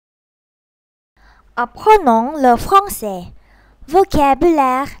Apprenons le français.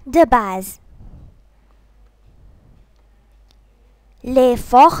 Vocabulaire de base. Les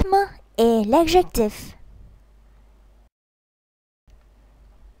formes et l'adjectif.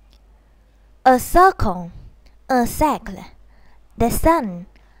 A circle, un cercle. The sun,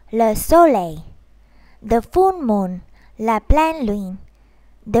 le soleil. The full moon, la pleine lune.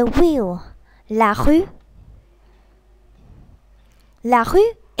 The wheel, la rue. La rue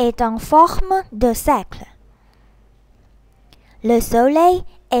est en forme de cercle. Le soleil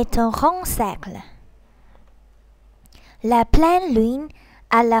est un rond cercle. La pleine lune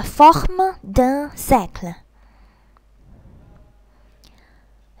a la forme d'un cercle.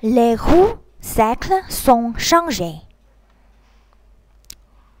 Les roues cercles sont changées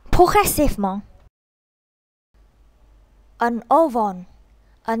progressivement. An ovale,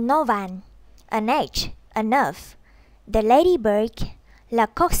 an ovale, an H, an œuf, the ladybird, la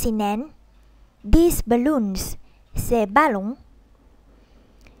coccinelle, these balloons, ces ballons.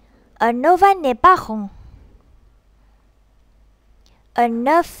 Un ovale n'est pas rond. Un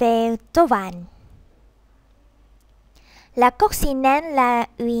œuf est ovale. La coccinelle a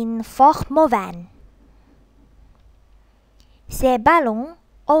une forme ovale. Ces ballons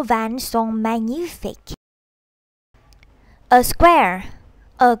ovales sont magnifiques. A square,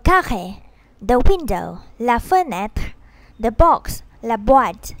 un carré, the window, la fenêtre, the box, la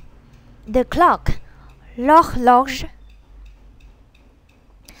boîte, the clock, l'horloge.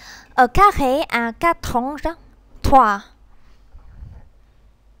 Un carré a 4 angles, 3.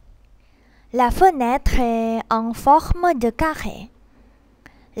 La fenêtre est en forme de carré.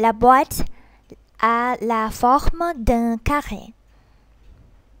 La boîte a la forme d'un carré.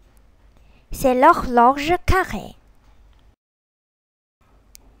 C'est l'horloge carrée.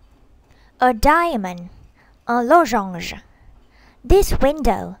 A diamond, un losange. This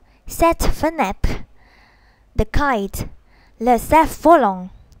window, cette fenêtre. The kite, le cerf-volant.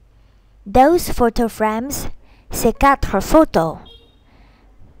 Those photoframes, ces 4 photos.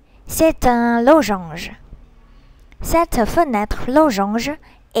 C'est un losange. Cette fenêtre losange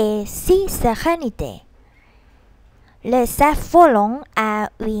est si sérénité. Le cerf-volant a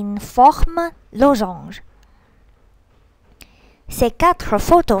une forme losange. Ces 4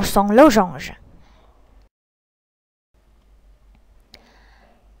 photos sont losanges.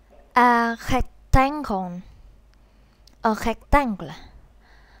 Un rectangle. Un rectangle.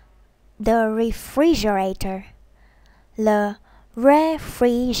 The refrigerator. Le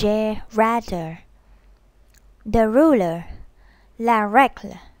réfrigérateur. The ruler. La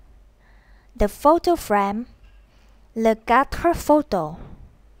règle. The photo frame. Le 4 photos.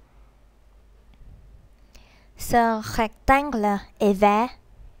 Ce rectangle est vert.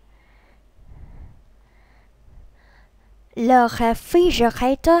 Le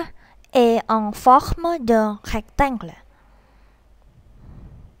réfrigérateur est en forme de rectangle.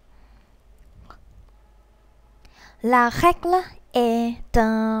 La règle est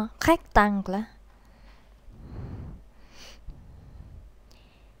un rectangle.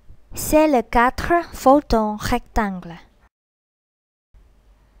 C'est le 4 photos rectangle.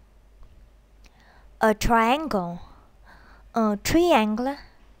 A triangle, un triangle.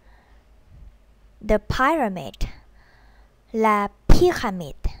 The pyramid, la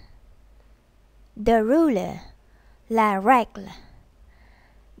pyramide. The ruler, la règle.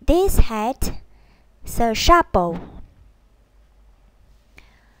 This hat, ce chapeau.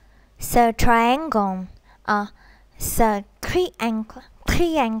 Ce triangle, ce triangle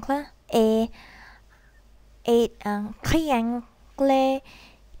est un triangle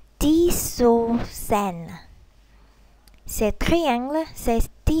d'isocèle. Ce triangle, c'est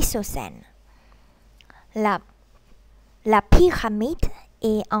d'isocèle. La pyramide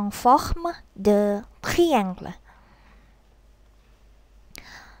est en forme de triangle.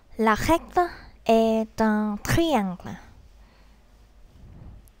 La règle est un triangle.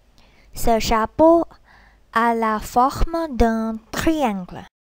 Ce chapeau a la forme d'un triangle.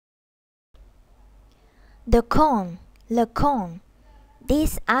 The cone, le cône.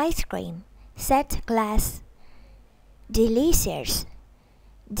 This ice cream, cette glace. Delicious,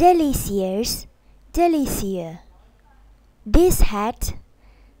 delicious, délicieux. This hat,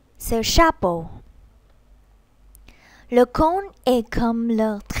 ce chapeau. Le cône est comme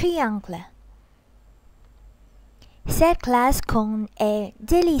le triangle. Cette glace cône est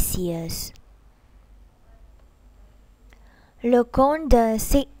délicieuse. Le cône de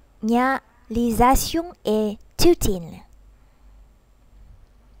signalisation est utile.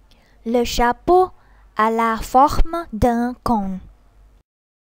 Le chapeau a la forme d'un cône.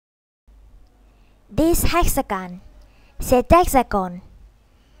 This hexagon, cet hexagone.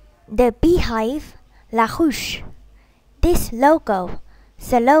 The beehive, La ruche. This logo.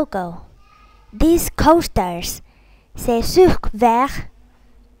 Ce logo. These coasters. Ces cercles verts.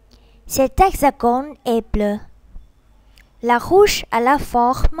 Cet hexagone est bleu. La ruche a la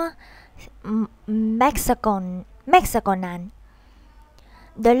forme hexagonale.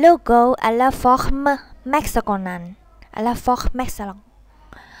 The logo a la forme hexagonale.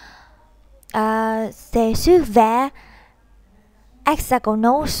 Ces cercles verts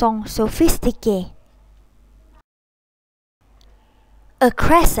hexagonaux sont sophistiqués. A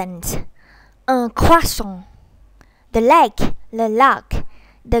crescent, un croissant. The lake, le lac.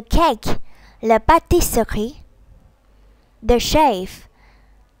 The cake, la pâtisserie. The chef,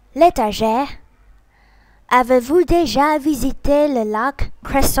 l'étagère. Avez-vous déjà visité le lac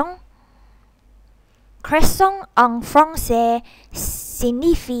Crescent? Crescent en français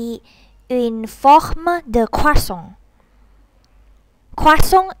signifie une forme de croissant.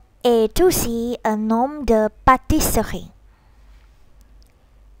 Croissant est aussi un nom de pâtisserie.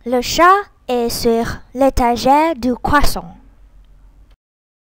 Le chat est sur l'étagère du croissant.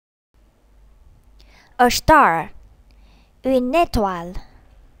 A star, une étoile.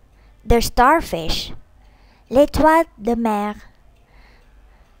 The starfish, l'étoile de mer.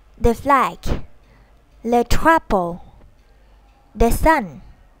 The flag, le drapeau. The sun,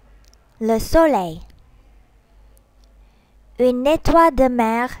 le soleil. Une étoile de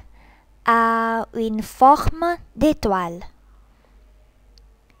mer a une forme d'étoile.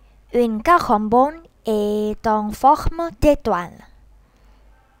 Une carambone est en forme d'étoile.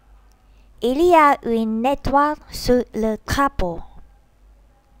 Il y a une étoile sur le drapeau.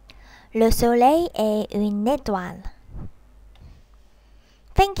 Le soleil est une étoile.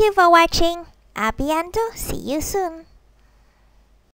 Thank you for watching. À bientôt. See you soon.